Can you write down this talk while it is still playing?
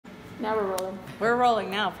Now we're rolling. We're rolling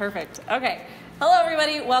now. Perfect. Okay. Hello,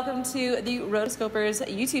 everybody. Welcome to the Rotoscopers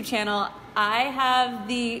YouTube channel. I have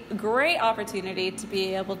the great opportunity to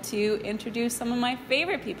be able to introduce some of my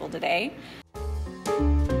favorite people today.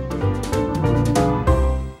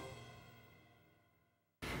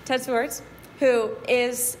 Ted Sowards,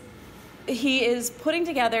 he is putting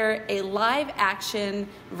together a live-action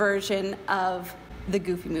version of the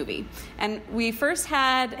Goofy movie. And we first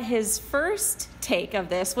had his first take of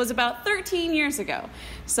this was about 13 years ago.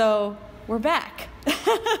 So we're back.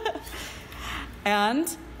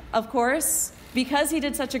 And of course, because he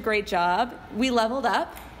did such a great job, we leveled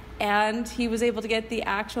up and he was able to get the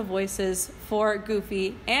actual voices for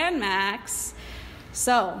Goofy and Max.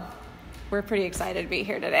 So we're pretty excited to be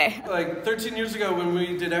here today. Like 13 years ago when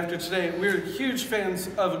we did After Today, we were huge fans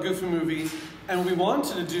of a Goofy movie and we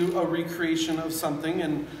wanted to do a recreation of something,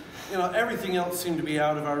 and everything else seemed to be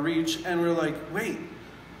out of our reach, and we were like, wait,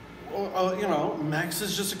 Max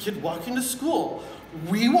is just a kid walking to school.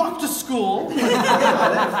 We walk to school. And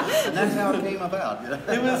that's how it came about.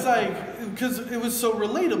 It was like, because it was so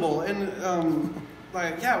relatable, and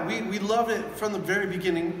we loved it from the very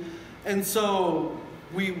beginning, and so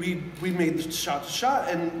we made the shot to shot,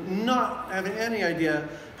 and not having any idea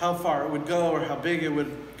how far it would go or how big it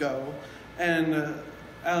would go. And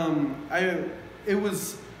it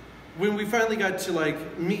was when we finally got to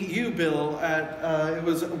meet you, Bill, at it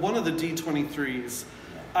was one of the D23s.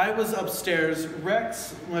 I was upstairs.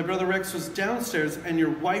 Rex, my brother Rex, was downstairs, and your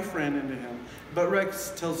wife ran into him. But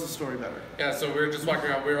Rex tells the story better. Yeah, so we were just walking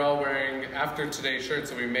around. We were all wearing After Today shirts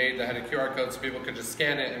that we made that had a QR code so people could just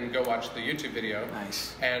scan it and go watch the YouTube video.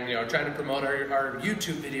 Nice. And trying to promote our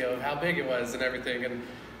YouTube video of how big it was and everything.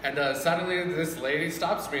 And suddenly this lady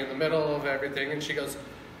stops me in the middle of everything, and she goes,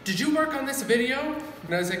 "Did you work on this video?"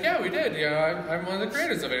 And I was like, "Yeah, we did. I'm one of the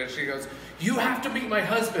creators of it." And she goes, "You have to meet my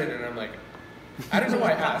husband." And I'm like, I don't know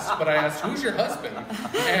why I asked, but I asked, "Who's your husband?"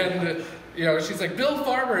 And she's like, "Bill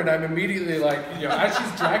Farmer," and I'm immediately like, as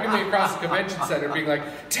she's dragging me across the convention center, being like,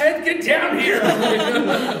 "Ted, get down here!"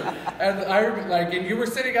 And you were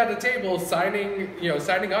sitting at a table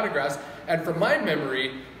signing autographs, and from my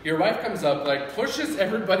memory, your wife comes up, pushes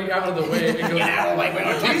everybody out of the way, and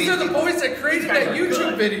goes, "These are the boys that created that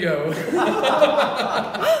YouTube video."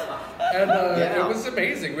 And it was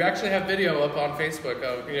amazing. We actually have video up on Facebook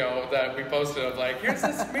of that we posted of here's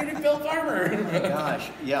this meeting Bill Farmer. Gosh,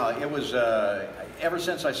 yeah, it was. Ever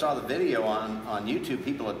since I saw the video on YouTube,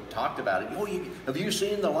 people had talked about it. "Oh, have you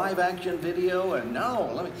seen the live action video?" And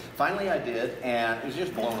no, finally I did, and I was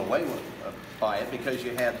just blown away by it because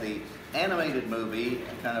you had the animated movie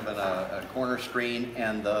kind of in a corner screen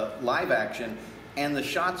and the live action, and the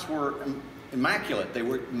shots were immaculate. They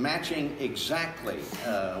were matching exactly,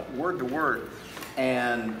 word to word,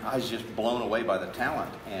 and I was just blown away by the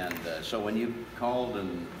talent. And so when you called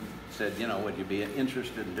and said, would you be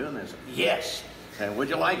interested in doing this? Yes. And would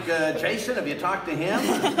you like Jason? Have you talked to him?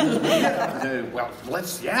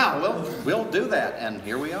 We'll do that. And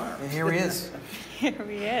here we are. And here he is. Here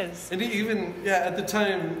he is. And even, at the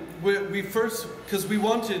time, we first, because we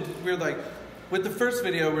were like, with the first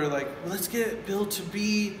video, we were like, let's get Bill to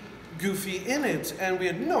be Goofy in it. And we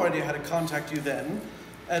had no idea how to contact you then,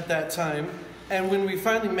 at that time. And when we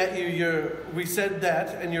finally met you, we said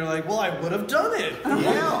that, and you're like, well, I would have done it.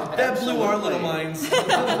 Yeah, that blew our little minds.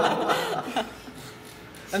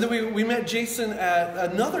 And then we met Jason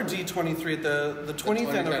at another D23 at the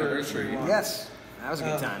 20th anniversary. Yes, that was a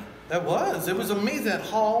good time. That was. It was amazing. That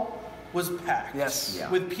hall was packed. Yes. Yeah.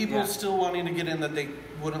 With people still wanting to get in that they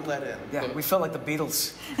wouldn't let in. Yeah, we felt like the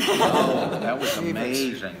Beatles. Oh, that was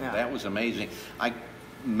amazing. Yeah. That was amazing. I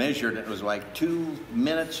measured it was like 2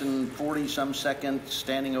 minutes and 40-some seconds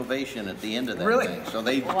standing ovation at the end of that thing. So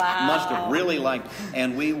they must have really liked.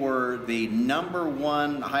 And we were the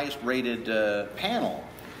 #1 highest rated panel.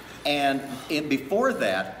 And before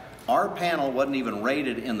that, our panel wasn't even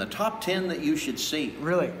rated in the top 10 that you should see.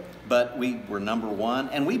 Really? But we were #1,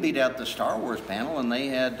 and we beat out the Star Wars panel, and they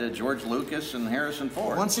had George Lucas and Harrison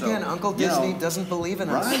Ford. Once again, Uncle Disney doesn't believe in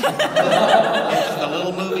us. Right? It's the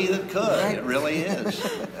little movie that could. Right. It really is.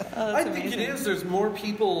 I think it is. There's more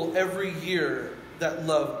people every year that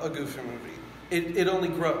love a Goofy movie. It only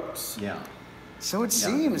grows. Yeah. So it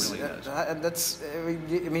seems. It really does.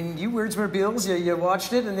 You Wordsworth Bills, you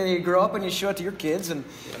watched it, and then you grow up and you show it to your kids, and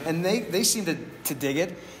they seem to dig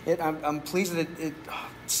it. I'm pleased that it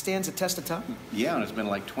stands the test of time. Yeah, and it's been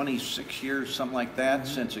like 26 years, something like that,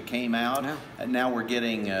 since it came out. Yeah. And now we're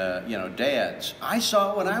getting, dads. I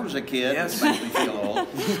saw it when I was a kid. Yes. It makes me feel old.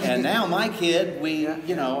 And now my kid, we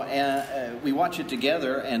watch it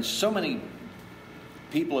together, and so many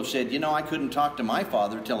people have said, you know, I couldn't talk to my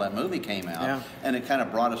father till that movie came out, and it kind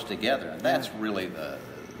of brought us together. And that's really the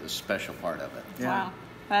special part of it. Yeah. Wow,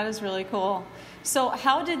 that is really cool. So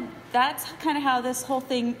that's kind of how this whole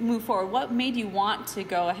thing moved forward. What made you want to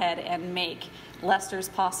go ahead and make Lester's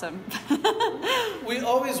Possum? We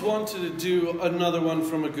always wanted to do another one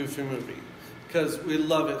from a Goofy movie because we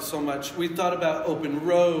love it so much. We thought about Open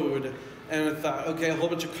Road, and we thought, okay, a whole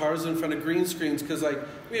bunch of cars in front of green screens because, like,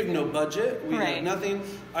 we have no budget. We have nothing.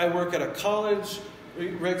 I work at a college.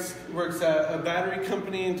 Rex works at a battery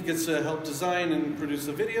company and gets to help design and produce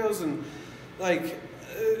the videos. And, like,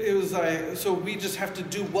 it was like, so we just have to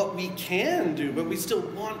do what we can do, but we still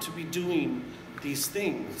want to be doing these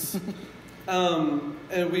things.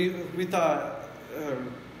 And we thought,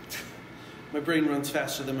 my brain runs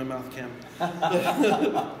faster than my mouth can.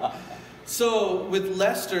 So with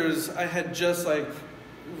Lester's, I had just like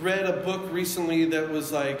read a book recently that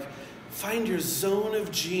was like, find your zone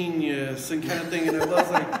of genius and kind of thing. And I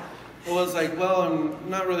was like, well, I'm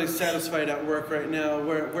not really satisfied at work right now.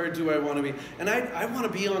 Where do I want to be? And I want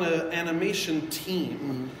to be on an animation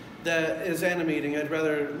team that is animating. I'd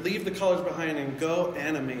rather leave the college behind and go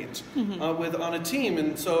animate on a team.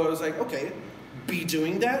 And so I was like, okay, be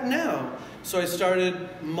doing that now. So I started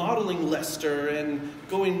modeling Lester and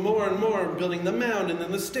going more and more, building the mound and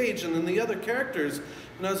then the stage and then the other characters.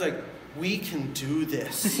 And I was like, we can do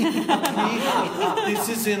this. This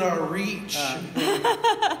is in our reach.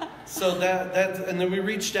 So and then we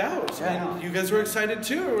reached out. And you guys were excited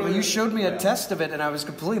too. Well, you showed me a test of it, and I was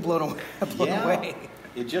completely blown away.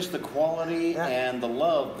 It's just the quality and the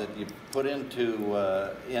love that you put into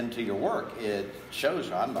your work. It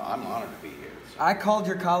shows. I'm honored to be here. I called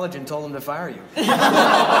your college and told them to fire you.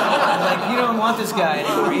 Like, you don't want this guy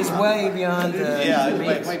anymore. He's way beyond.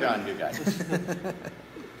 Way beyond you guys.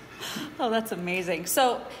 Oh, that's amazing.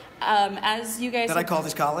 So, as you guys... Did I call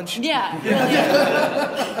this college? Yeah, really.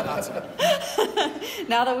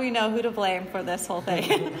 Now that we know who to blame for this whole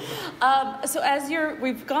thing. So as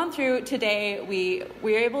we've gone through today, we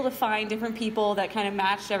were able to find different people that kind of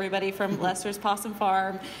matched everybody from Lester's Possum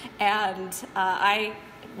Farm. And I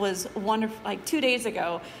was wonderful. Like 2 days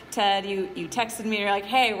ago, Ted, you texted me. You're like,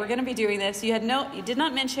 "Hey, we're going to be doing this." You did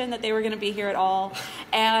not mention that they were going to be here at all,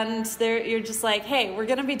 and you're just like, "Hey, we're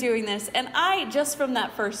going to be doing this." And I, just from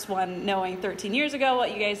that first one, knowing 13 years ago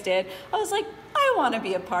what you guys did, I was like, I want to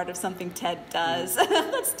be a part of something Ted does.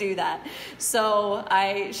 Let's do that. So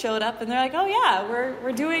I showed up, and they're like, "Oh yeah,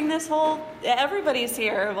 we're doing this whole. Everybody's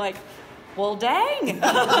here." I'm like, well, dang.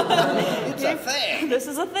 It's a thing. This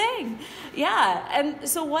is a thing. Yeah. And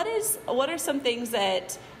so what are some things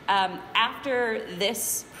that after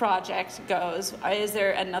this project goes, is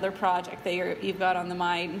there another project that you've got on the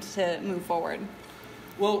mind to move forward?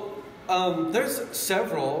 Well, there's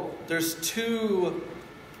several. There's two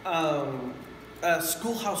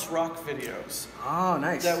Schoolhouse Rock videos. Oh,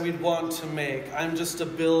 nice. That we'd want to make. I'm Just a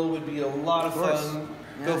Bill would be a lot of fun.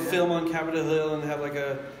 Go film on Capitol Hill and have like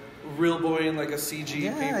a real boy in like a CG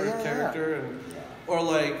paper character. And, or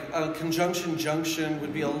like Conjunction Junction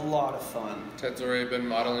would be a lot of fun. Ted's already been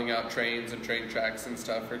modeling out trains and train tracks and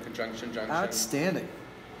stuff for Conjunction Junction. Outstanding.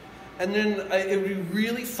 And then it would be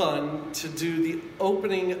really fun to do the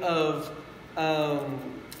opening of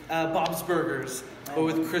Bob's Burgers, but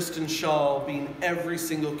with Kristen Shaw being every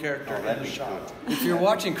single character in the shot. If you're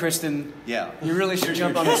watching, Kristen, you really should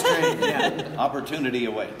jump on this train. Opportunity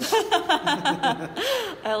awaits.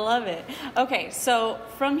 I love it. Okay, so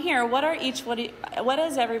from here, what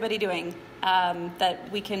is everybody doing that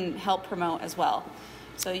we can help promote as well?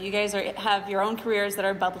 So you guys have your own careers that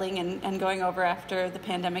are bubbling and going over after the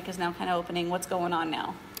pandemic is now kind of opening. What's going on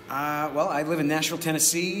now? Well, I live in Nashville,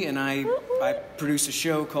 Tennessee, and I produce a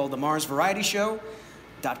show called the Mars Variety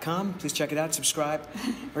Show.com. Please check it out, subscribe.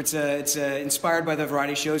 It's inspired by the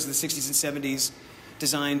variety shows of the 60s and 70s,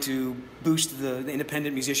 designed to boost the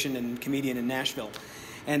independent musician and comedian in Nashville.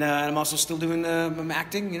 And I'm also still doing I'm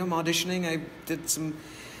acting, I'm auditioning. I did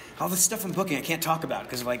all the stuff I'm booking I can't talk about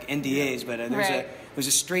because of like NDAs, but there's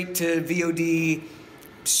a straight to VOD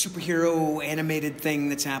superhero animated thing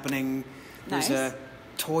that's happening. There's a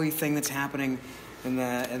toy thing that's happening, and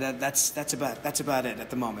that's about it at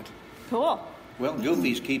the moment. Cool. Well,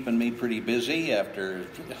 Goofy's keeping me pretty busy after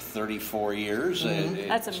 34 years.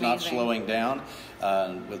 That's it's amazing. not slowing down.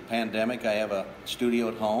 With pandemic, I have a studio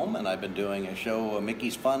at home, and I've been doing a show,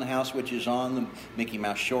 Mickey's Fun House, which is on the Mickey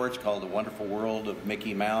Mouse shorts called The Wonderful World of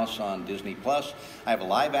Mickey Mouse on Disney+. I have a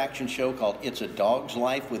live-action show called It's a Dog's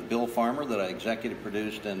Life with Bill Farmer that I executive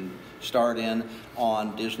produced and starred in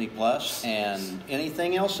on Disney+. And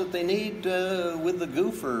anything else that they need with the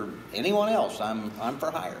Goof or anyone else, I'm for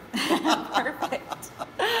hire. Perfect. Perfect.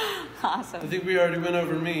 Awesome. I think we already went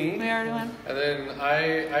over me. We already went. And then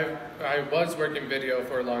I was working video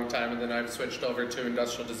for a long time, and then I've switched over to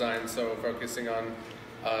industrial design, so focusing on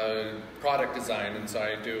product design, and so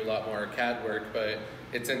I do a lot more CAD work, but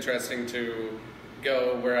it's interesting to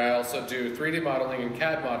go where I also do 3D modeling and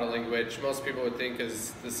CAD modeling, which most people would think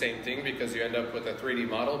is the same thing because you end up with a 3D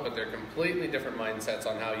model, but they're completely different mindsets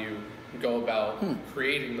on how you go about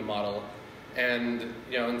creating the model. And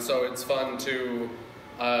and so it's fun to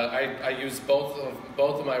I use both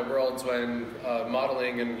of my worlds when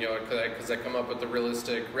modeling, and because I come up with the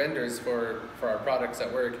realistic renders for our products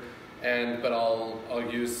at work. But I'll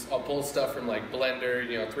pull stuff from like Blender,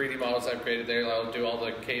 3D models I've created there. I'll do all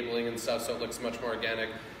the cabling and stuff so it looks much more organic.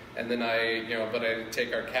 And then I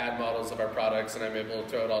take our CAD models of our products and I'm able to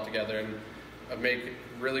throw it all together and make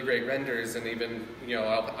really great renders. And even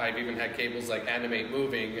I've even had cables like animate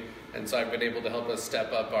moving, and so I've been able to help us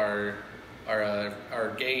step up our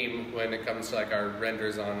game when it comes to like our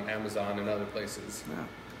renders on Amazon and other places. Yeah.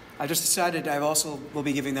 I just decided I also will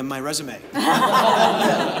be giving them my resume.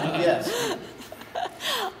 Yes.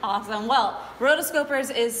 Awesome. Well,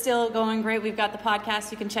 Rotoscopers is still going great. We've got the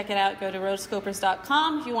podcast. You can check it out. Go to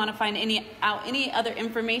rotoscopers.com if you want to find any other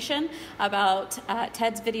information about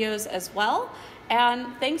Ted's videos as well.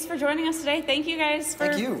 And thanks for joining us today. Thank you guys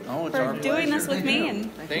for, for doing this with me.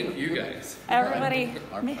 And thank you guys. Everybody.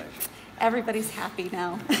 Our pleasure. Everybody's happy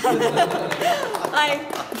now.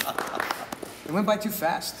 It went by too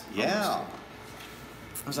fast. Yeah.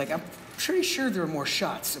 I was like, I'm pretty sure there are more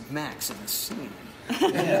shots of Max in this scene.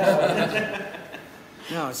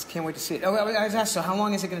 No, I can't wait to see it. Oh, I was asked, so how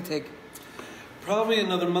long is it going to take? Probably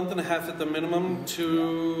another month and a half at the minimum,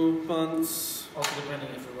 2 months. Also depending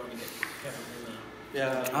if we're going to get Kevin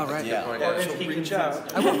Yeah. All right. Yeah. Or So if he reach can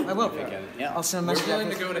out. I will. Yeah. I'll send a We're message. willing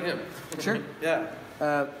to go to him. Sure. Yeah.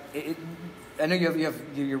 I know you have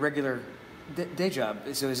your regular day job.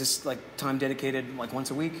 So is this like time dedicated like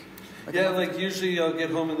once a week? Like usually I'll get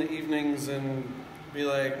home in the evenings and be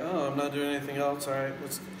like, oh, I'm not doing anything else. All right,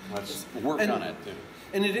 Let's work on it too.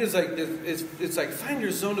 And it is like it's like find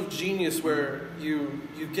your zone of genius where you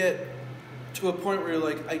get to a point where you're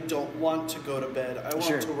like, I don't want to go to bed. I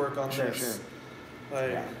want to work on this. Sure.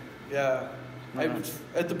 Like, yeah.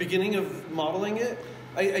 At the beginning of modeling it,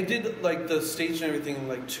 I did like the stage and everything in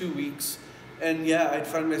like 2 weeks. And yeah, I'd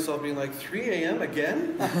find myself being like, 3 a.m.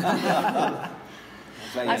 again? That's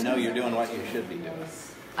how you know you're doing what you should be doing.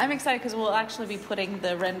 I'm excited because we'll actually be putting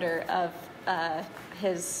the render of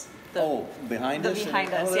behind us?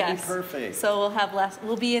 Behind us, that'd yes. be perfect. So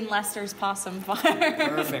we'll be in Lester's Possum farm.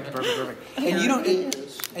 Perfect.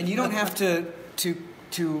 And you don't have to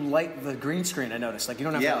light the green screen. I noticed. Like you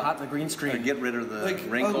don't have to hot the green screen. Or get rid of the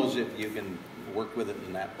wrinkles. You can work with it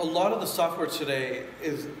in that. A lot of the software today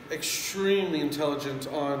is extremely intelligent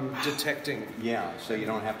on detecting. Yeah, so you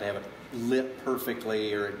don't have to have it lit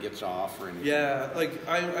perfectly or it gets off or anything. Yeah, like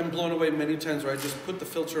I'm blown away many times where I just put the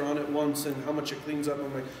filter on it once and how much it cleans up.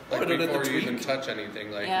 I'm like, I don't have before to you tweak. even touch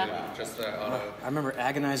anything, like just auto. I remember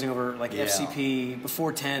agonizing over like FCP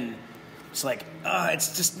before 10. It's like,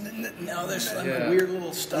 it's just there's some weird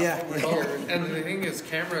little stuff over here. And the thing is,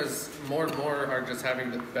 cameras more and more are just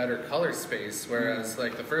having the better color space. Whereas,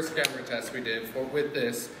 like the first camera test we did with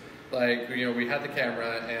this, like we had the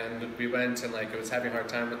camera and we went and like it was having a hard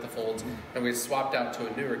time with the folds, and we swapped out to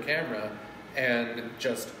a newer camera and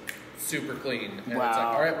just super clean. And it's like,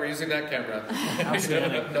 all right, we're using that camera.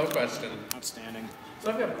 Outstanding. No question. Outstanding. So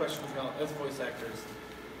I've got a question for y'all as voice actors.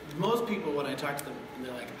 Most people, when I talk to them,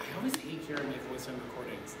 they're like, I always hate hearing my voice on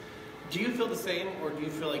recordings. Do you feel the same, or do you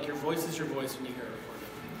feel like your voice is your voice when you hear it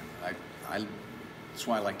recorded? That's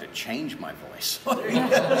why I like to change my voice.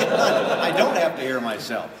 I don't have to hear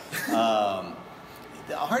myself.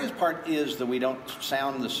 The hardest part is that we don't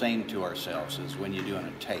sound the same to ourselves as when you're doing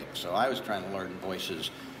a tape. So I was trying to learn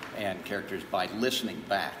voices and characters by listening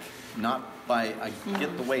back. Not by, I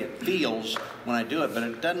get the way it feels when I do it, but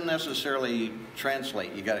it doesn't necessarily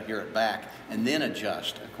translate. You got to hear it back and then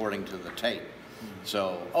adjust according to the tape.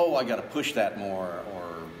 So, I got to push that more,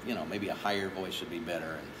 or maybe a higher voice would be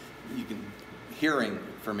better. And hearing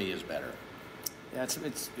for me is better. Yeah,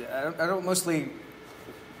 I don't mostly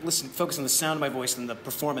focus on the sound of my voice than the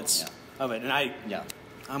performance of it, and I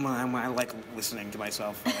like listening to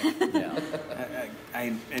myself.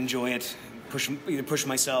 I enjoy it. Either push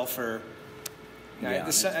myself or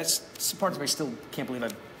it's parts of me I still can't believe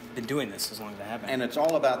I've been doing this as long as I have been. And it's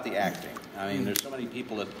all about the acting. I mean, there's so many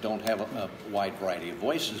people that don't have a wide variety of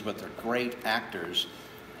voices, but they're great actors,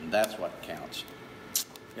 and that's what counts.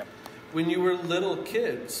 Yep. When you were little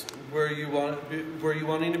kids, were you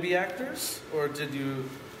wanting to be actors, or did you?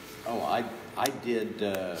 I did,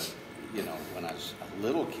 you know, when I was a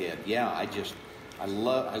little kid, yeah, I was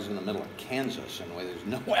in the middle of Kansas, and there's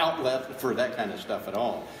no outlet for that kind of stuff at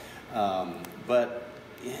all. But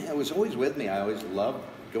yeah, it was always with me. I always loved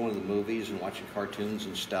going to the movies and watching cartoons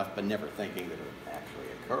and stuff, but never thinking that it would actually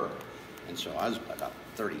occur. And so I was about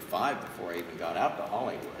 35 before I even got out to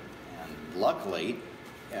Hollywood. And luckily,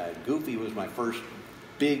 Goofy was my first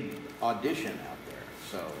big audition out there.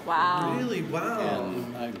 So Wow. Really? Wow.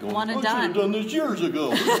 and I'm going, One and I should have done. done this years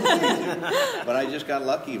ago. But I just got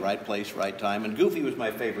lucky, right place, right time. And Goofy was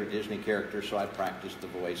my favorite Disney character, so I practiced the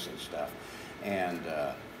voice and stuff. And,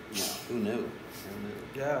 you know, who knew? Who knew?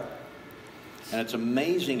 Yeah. And it's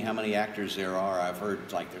amazing how many actors there are. I've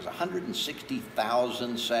heard like there's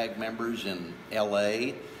 160,000 SAG members in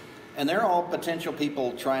LA, and they're all potential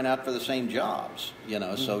people trying out for the same jobs, you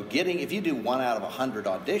know. So if you do 1 out of 100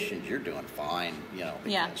 auditions, you're doing fine, you know,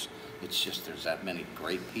 because Yeah. it's just there's that many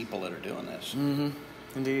great people that are doing this.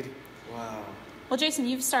 Indeed. Wow. Well, Jason,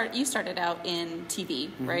 you started out in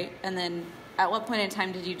TV, right? And then at what point in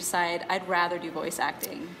time did you decide I'd rather do voice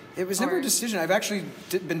acting? It was never a decision. I've actually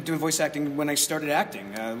been doing voice acting when I started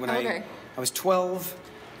acting. When Okay. I was 12,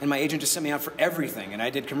 and my agent just sent me out for everything. And I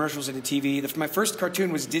did commercials, I did TV. My first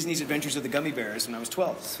cartoon was Disney's Adventures of the Gummy Bears when I was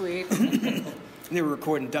 12. Sweet. And they were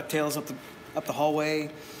recording DuckTales up the hallway.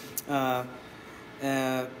 And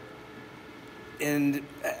I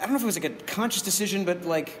don't know if it was like a conscious decision, but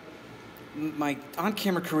like my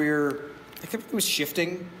on-camera career, I think it was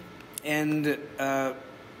shifting. And I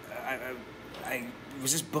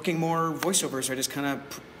was just booking more voiceovers, so I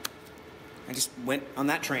just went on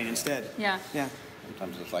that train instead. Yeah. Yeah.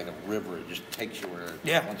 Sometimes it's like a river; it just takes you where it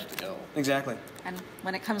Yeah. wants to go. Exactly. And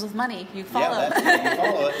when it comes with money, you follow. Yeah, that's it. You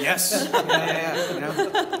follow it. Yes. yeah. You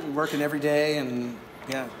know, working every day, and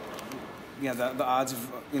yeah, the odds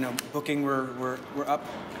of booking were up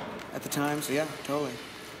at the time. So yeah, totally.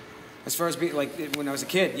 As far as when I was a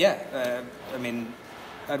kid, yeah. I mean,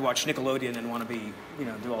 I'd watch Nickelodeon and want to be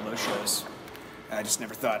do all those shows. I just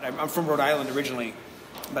never thought. I'm from Rhode Island originally,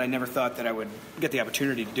 but I never thought that I would get the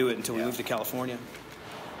opportunity to do it until we moved to California.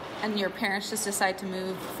 And your parents just decide to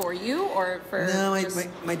move for you, or for? No,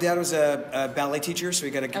 my dad was a ballet teacher, so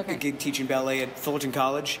he got a gig teaching ballet at Fullerton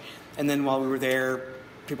College. And then while we were there,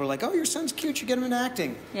 people were like, "Oh, your son's cute. You get him into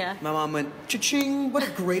acting." Yeah. My mom went, "Cha-ching! What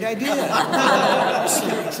a great idea!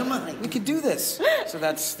 We could do this." So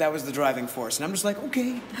that was the driving force, and I'm just like,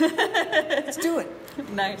 "Okay, let's do it."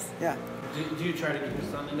 Nice. Yeah. Do you try to get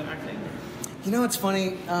your son into acting? You know, it's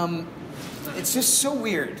funny. It's just so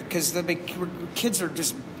weird because the kids are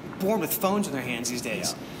just born with phones in their hands these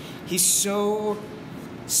days. Yeah. He's so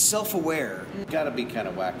self-aware. You got to be kind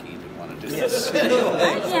of wacky to want to do Yes. this.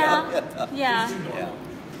 Yeah. Yeah. Yeah.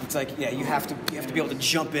 It's like, you have to be able to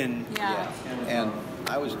jump in. Yeah. And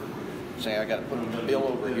I was saying I got to put a bill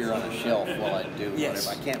over here on a shelf while I do Yes.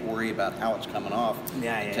 whatever. I can't worry about how it's coming off.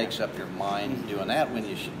 It takes up your mind doing that when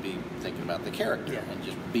you should be thinking about the character and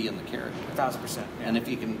just be in the character. 1,000%. Yeah. And if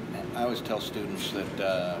you can, I always tell students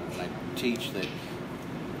that when I teach that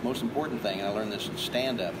most important thing, and I learned this in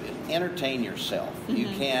stand-up, is entertain yourself. You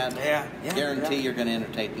can't guarantee you're going to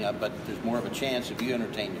entertain them, but there's more of a chance if you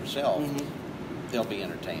entertain yourself, they'll be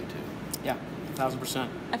entertained too. Yeah, 1,000%.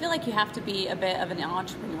 I feel like you have to be a bit of an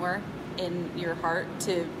entrepreneur in your heart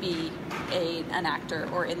to be an actor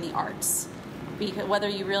or in the arts, because whether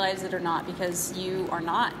you realize it or not, because you are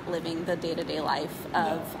not living the day-to-day life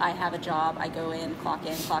of I have a job, I go in, clock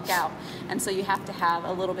out, and so you have to have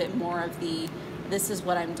a little bit more of this is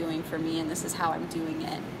what I'm doing for me and this is how I'm doing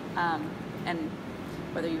it, and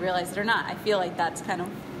whether you realize it or not, I feel like that's kind of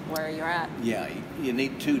where you're at. Yeah, you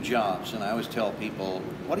need 2 jobs, and I always tell people,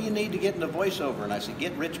 what do you need to get into voiceover? And I say,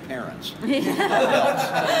 get rich parents. You're going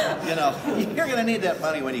to need that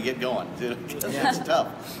money when you get going, because it's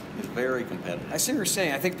tough. It's very competitive. I see what you're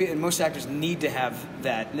saying. I think most actors need to have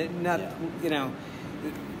that. Not,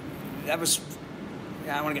 that was, I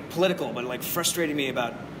don't want to get political, but like frustrating me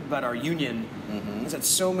about our union is that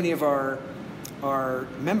so many of our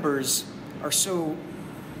members are so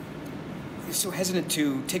hesitant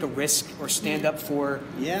to take a risk or stand up for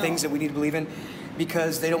things that we need to believe in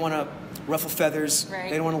because they don't want to ruffle feathers. Right.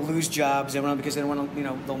 They don't want to lose jobs. Because they don't want to, they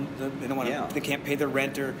don't want to. They can't pay their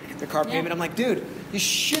rent or their car payment. I'm like, dude, you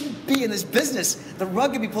shouldn't be in this business. The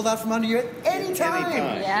rug can be pulled out from under you at any time.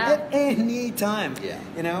 Yeah. At any time. Yeah.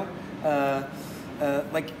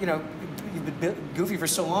 You've been Goofy for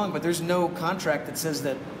so long, but there's no contract that says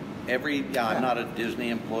that. I'm not a Disney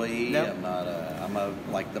employee. Nope. I'm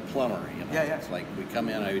like the plumber. Yeah. It's like we come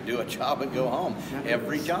in, I do a job and go home. Yeah.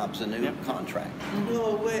 Every job's a new contract.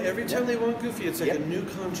 No way. Every time they want Goofy, it's like a new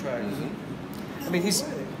contract. I mean,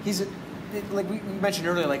 like we mentioned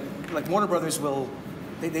earlier, like Warner Brothers will,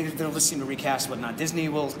 they'll just seem to recast and whatnot. Disney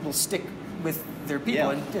will stick with their people,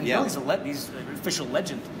 and he's an official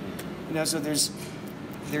legend. You know, so there's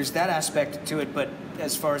that aspect to it, but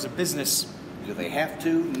as far as a business, do they have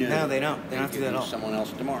to? No, they don't. They don't have to do that at all. Someone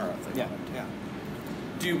else tomorrow. If they want. Yeah.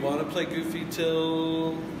 Do you want to play Goofy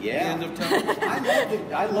till the end of time?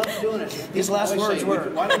 I love doing it. His last words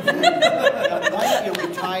were, why don't you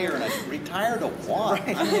retire? And I said, retire to what?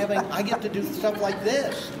 Right. I get to do stuff like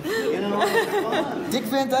this. You know, it's fun. Dick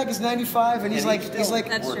Van Dyke is 95, and he's like,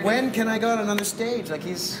 when true. can I go on another stage? Like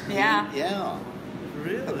Yeah.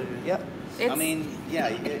 Really? Yep. I mean,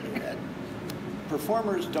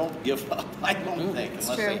 performers don't give up, I don't think,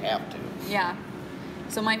 unless they have to. Yeah.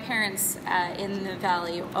 So my parents in the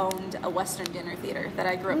Valley owned a Western dinner theater that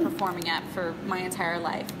I grew up performing at for my entire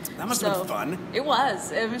life. That must have been fun. It was.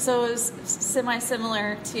 So it was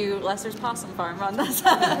semi-similar to Lester's Possum Farm on that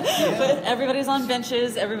side. But everybody's on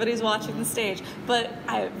benches, everybody's watching the stage. But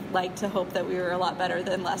I like to hope that we were a lot better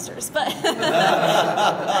than Lester's. But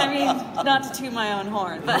I mean, not to toot my own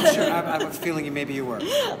horn. But I'm sure. I have a feeling maybe you were.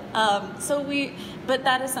 But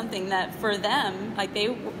that is something that for them, like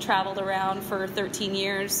they traveled around for 13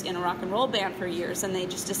 years in a rock and roll band for years, and they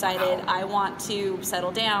just decided, I want to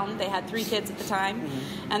settle down. They had 3 kids at the time,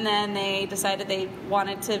 and then they decided they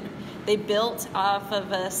built off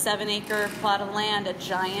of a 7-acre plot of land a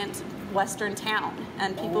giant western town,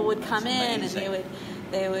 and people would come in and we would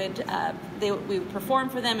perform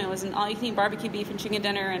for them. It was an all-you-can-eat barbecue beef and chicken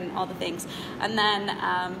dinner and all the things. And then,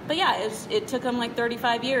 it took them like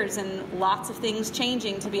 35 years and lots of things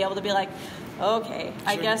changing to be able to be like, okay,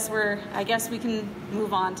 I guess we can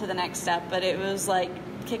move on to the next step. But it was like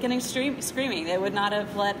kicking and screaming. They would not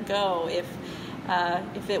have let go if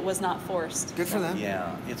it was not forced. Good for them.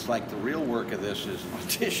 Yeah, it's like the real work of this is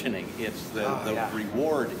auditioning. It's the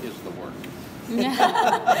reward is the work.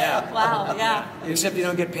 Wow, yeah. Except you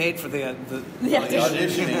don't get paid for the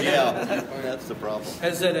auditioning. Yeah, that's the problem.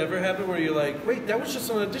 Has that ever happened where you're like, wait, that was just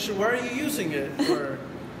an audition, why are you using it? Or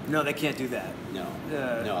no, they can't do that. No,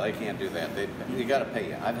 they can't do that. They got to pay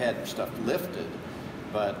you. I've had stuff lifted,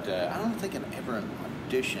 but I don't think ever an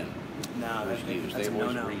audition was used. That's They've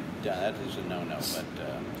always redone. That is a no-no. But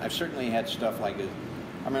I've certainly had stuff like it.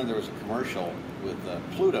 I remember there was a commercial with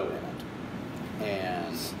Pluto in it,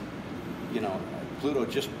 and Pluto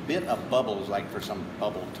just bit a bubble, it was like for some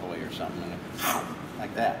bubble toy or something, and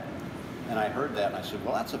like that. And I heard that, and I said,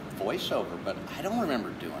 well, that's a voiceover, but I don't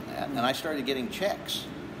remember doing that. And I started getting checks.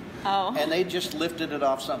 Oh. And they just lifted it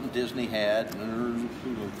off something Disney had,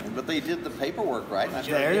 but they did the paperwork right. And I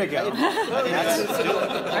there you go. All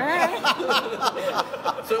right.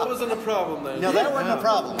 So it wasn't a problem then? No, that wasn't a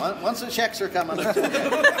problem. Once the checks are coming, it's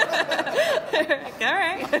okay. All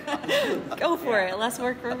right. Go for it. Less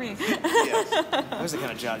work for me. Yes. Those are the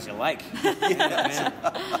kind of jobs you like.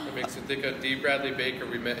 It makes me think of D. Bradley Baker.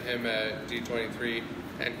 We met him at D23,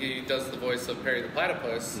 and he does the voice of Perry the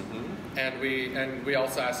Platypus. And we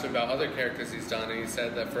also asked him about other characters he's done, and he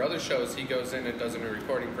said that for other shows he goes in and does a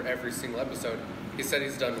recording for every single episode. He said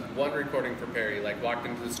he's done one recording for Perry, like walked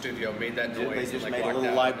into the studio, made that noise, They just and made a walked little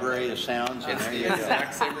out. library of sounds. It's the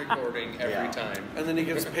exact same recording every time. And then he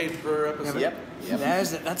gets paid per episode? Yep.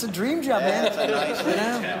 That's a dream job, man. That's a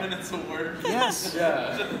nice 10 minutes of work. Yes.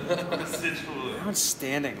 Residual.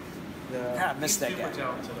 Outstanding. God, I missed that He's guy. super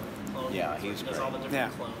talented. Yeah, he's He does great. all the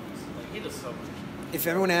different clones. Like, he does so much. If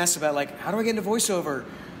everyone asks about, like, how do I get into voiceover,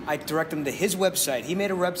 I direct them to his website. He made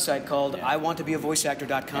a website called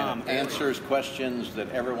iwanttobeavoiceactor.com. And answers questions that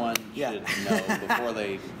everyone should know before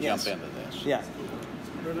they jump into this. Yeah.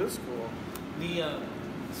 That is cool.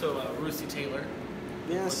 Russie Taylor.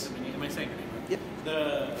 Yes. Am I saying her name right? Yep.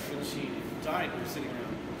 When she died, we were sitting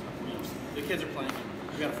around. The kids are playing.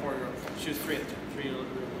 We got a 4-year-old. She was 3 at the time, 3-year-old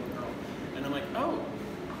little girl. And I'm like, oh,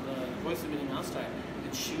 the voice of Minnie Mouse died.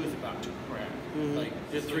 And she was about to crack. Like,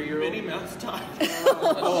 Your 3-year-old? Minnie Mouse died.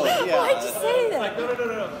 Oh, yeah. Why'd you say that? Like,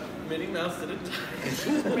 no. Minnie Mouse didn't die. She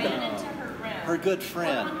ran into her room. Her good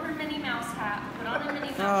friend. Put on her Minnie Mouse hat, put on a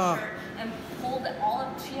Minnie Mouse shirt, and pulled all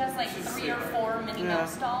of, she has like 3 or 4 Minnie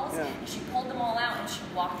Mouse dolls, and she pulled them all out, and she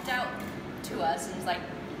walked out to us and was like,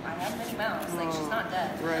 I have Minnie Mouse, like she's not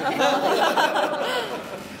dead.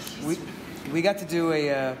 Right. We got to do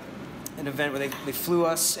an event where they flew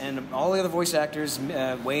us and all the other voice actors,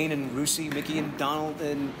 Wayne and Russie, Mickey and Donald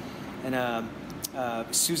and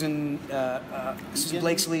Susan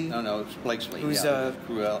Blakesley. No, it's Blakesley. Who's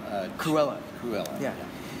Cruella. Yeah.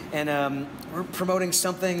 And we're promoting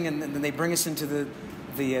something, and then they bring us into the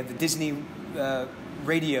Disney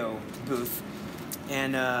radio booth,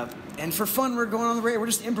 and for fun we're going on the radio. We're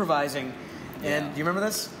just improvising. And do you remember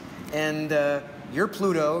this? and you're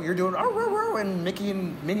Pluto, you're doing, and Mickey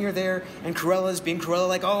and Minnie are there, and Corella's being Corella,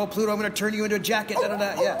 like, oh, Pluto, I'm going to turn you into a jacket,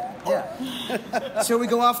 yeah. So we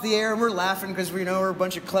go off the air, and we're laughing because we know we're a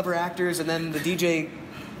bunch of clever actors, and then the DJ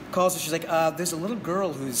calls us, she's like, there's a little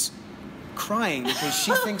girl who's crying because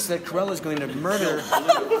she thinks that Corella's going to murder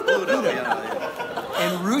Pluto.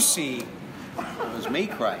 And Rusi... It was me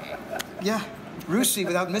crying. Yeah. Rusi,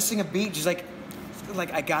 without missing a beat, she's like,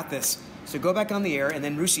 I got this. So go back on the air, and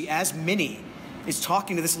then Rusi, as Minnie, is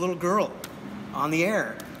talking to this little girl on the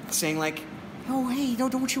air, saying like, oh, hey, no,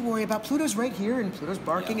 don't you worry about Pluto's right here, and Pluto's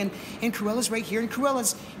barking, and Corella's right here, and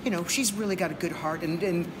Corella's, she's really got a good heart,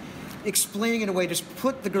 and explaining in a way, just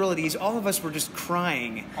put the girl at ease. All of us were just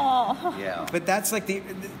crying. Oh. Yeah. But that's like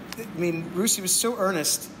Rusi was so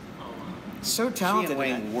earnest, so talented. She and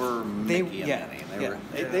Wayne were Mickey and Minnie.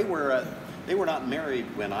 They were not married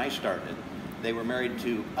when I started. They were married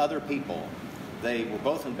to other people. They were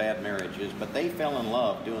both in bad marriages, but they fell in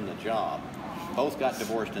love doing the job. Both got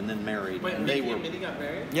divorced and then married. Wait, and Mickey and Minnie got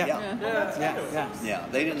married? Yeah.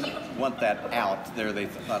 They didn't want that out there. They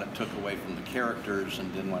thought it took away from the characters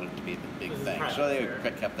and didn't want it to be the big thing. So they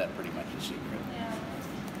kept that pretty much a secret. Yeah.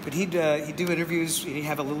 But he'd do interviews. He'd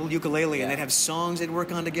have a little ukulele, and they'd have songs they'd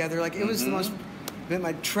work on together. Like it was the most.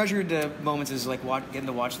 My treasured moments is like getting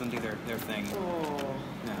to watch them do their thing. Oh.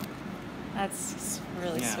 Yeah. That's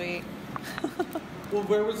really sweet. Well,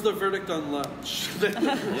 where was the verdict on lunch?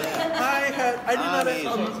 I did not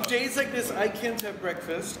have, days like this, I can't have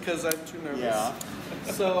breakfast because I'm too nervous. Yeah.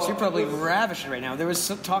 So you're probably ravished right now. There was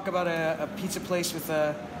some talk about a pizza place with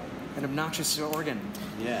an obnoxious organ.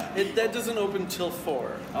 Yeah. That doesn't open till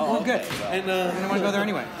 4. Oh, good. And I don't want to go there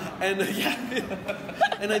anyway. And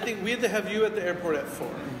and I think we had to have you at the airport at 4.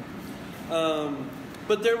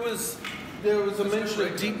 But there was a mention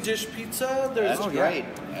of deep dish pizza. There's great.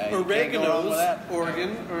 Oregano's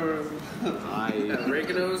Oregon.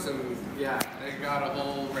 Oregano's, and they got a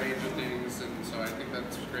whole range of things, and so I think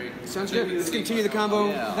that's great. Sounds good. Let's continue the combo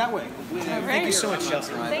that way. All right. Thank you so much,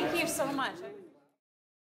 Chelsea. Thank you so much.